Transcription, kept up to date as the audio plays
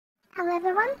Hello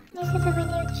everyone, this is a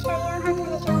video to show you how to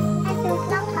adjust Asus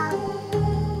laptop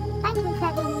lighting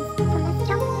settings, so let's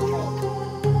jump into it.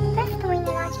 First when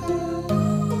you're watching the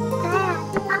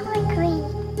left upper green,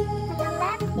 on the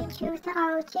left you choose the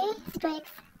ROG STRIX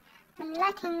and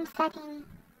lighting setting,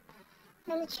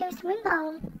 then choose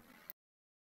Rainbow.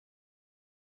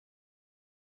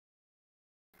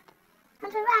 On the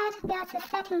right there's a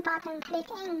setting button, click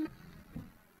in.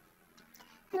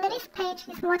 And this page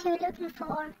is what you're looking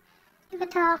for. You can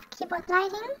turn off keyboard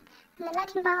lighting and the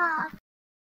lighting bar off.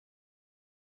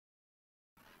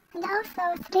 And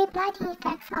also sleep lighting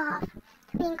effects off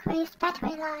to increase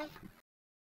battery life.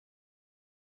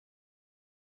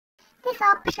 This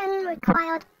option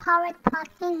required powered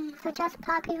plug-in, so just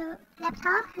plug your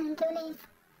laptop and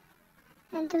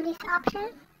do this option.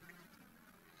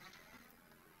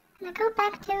 And go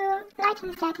back to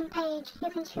lighting setting page.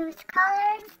 You can choose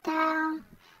color, style,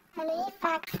 and the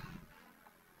effects.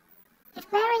 It's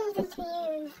very easy to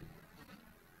use.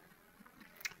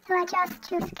 So I just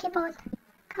choose keyboard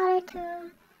color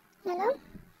to yellow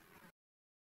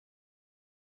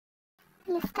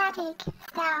and the static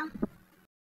style.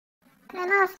 And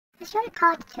then also the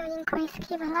shortcut to increase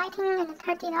keyboard lighting and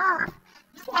turn it off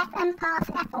is Fn plus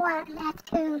F1 and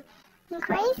F2.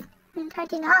 Increase and turn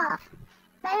it off.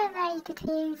 Very easy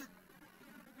to use.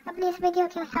 I hope this video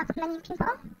can help many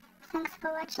people. Thanks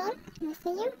for watching and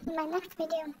see you in my next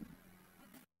video.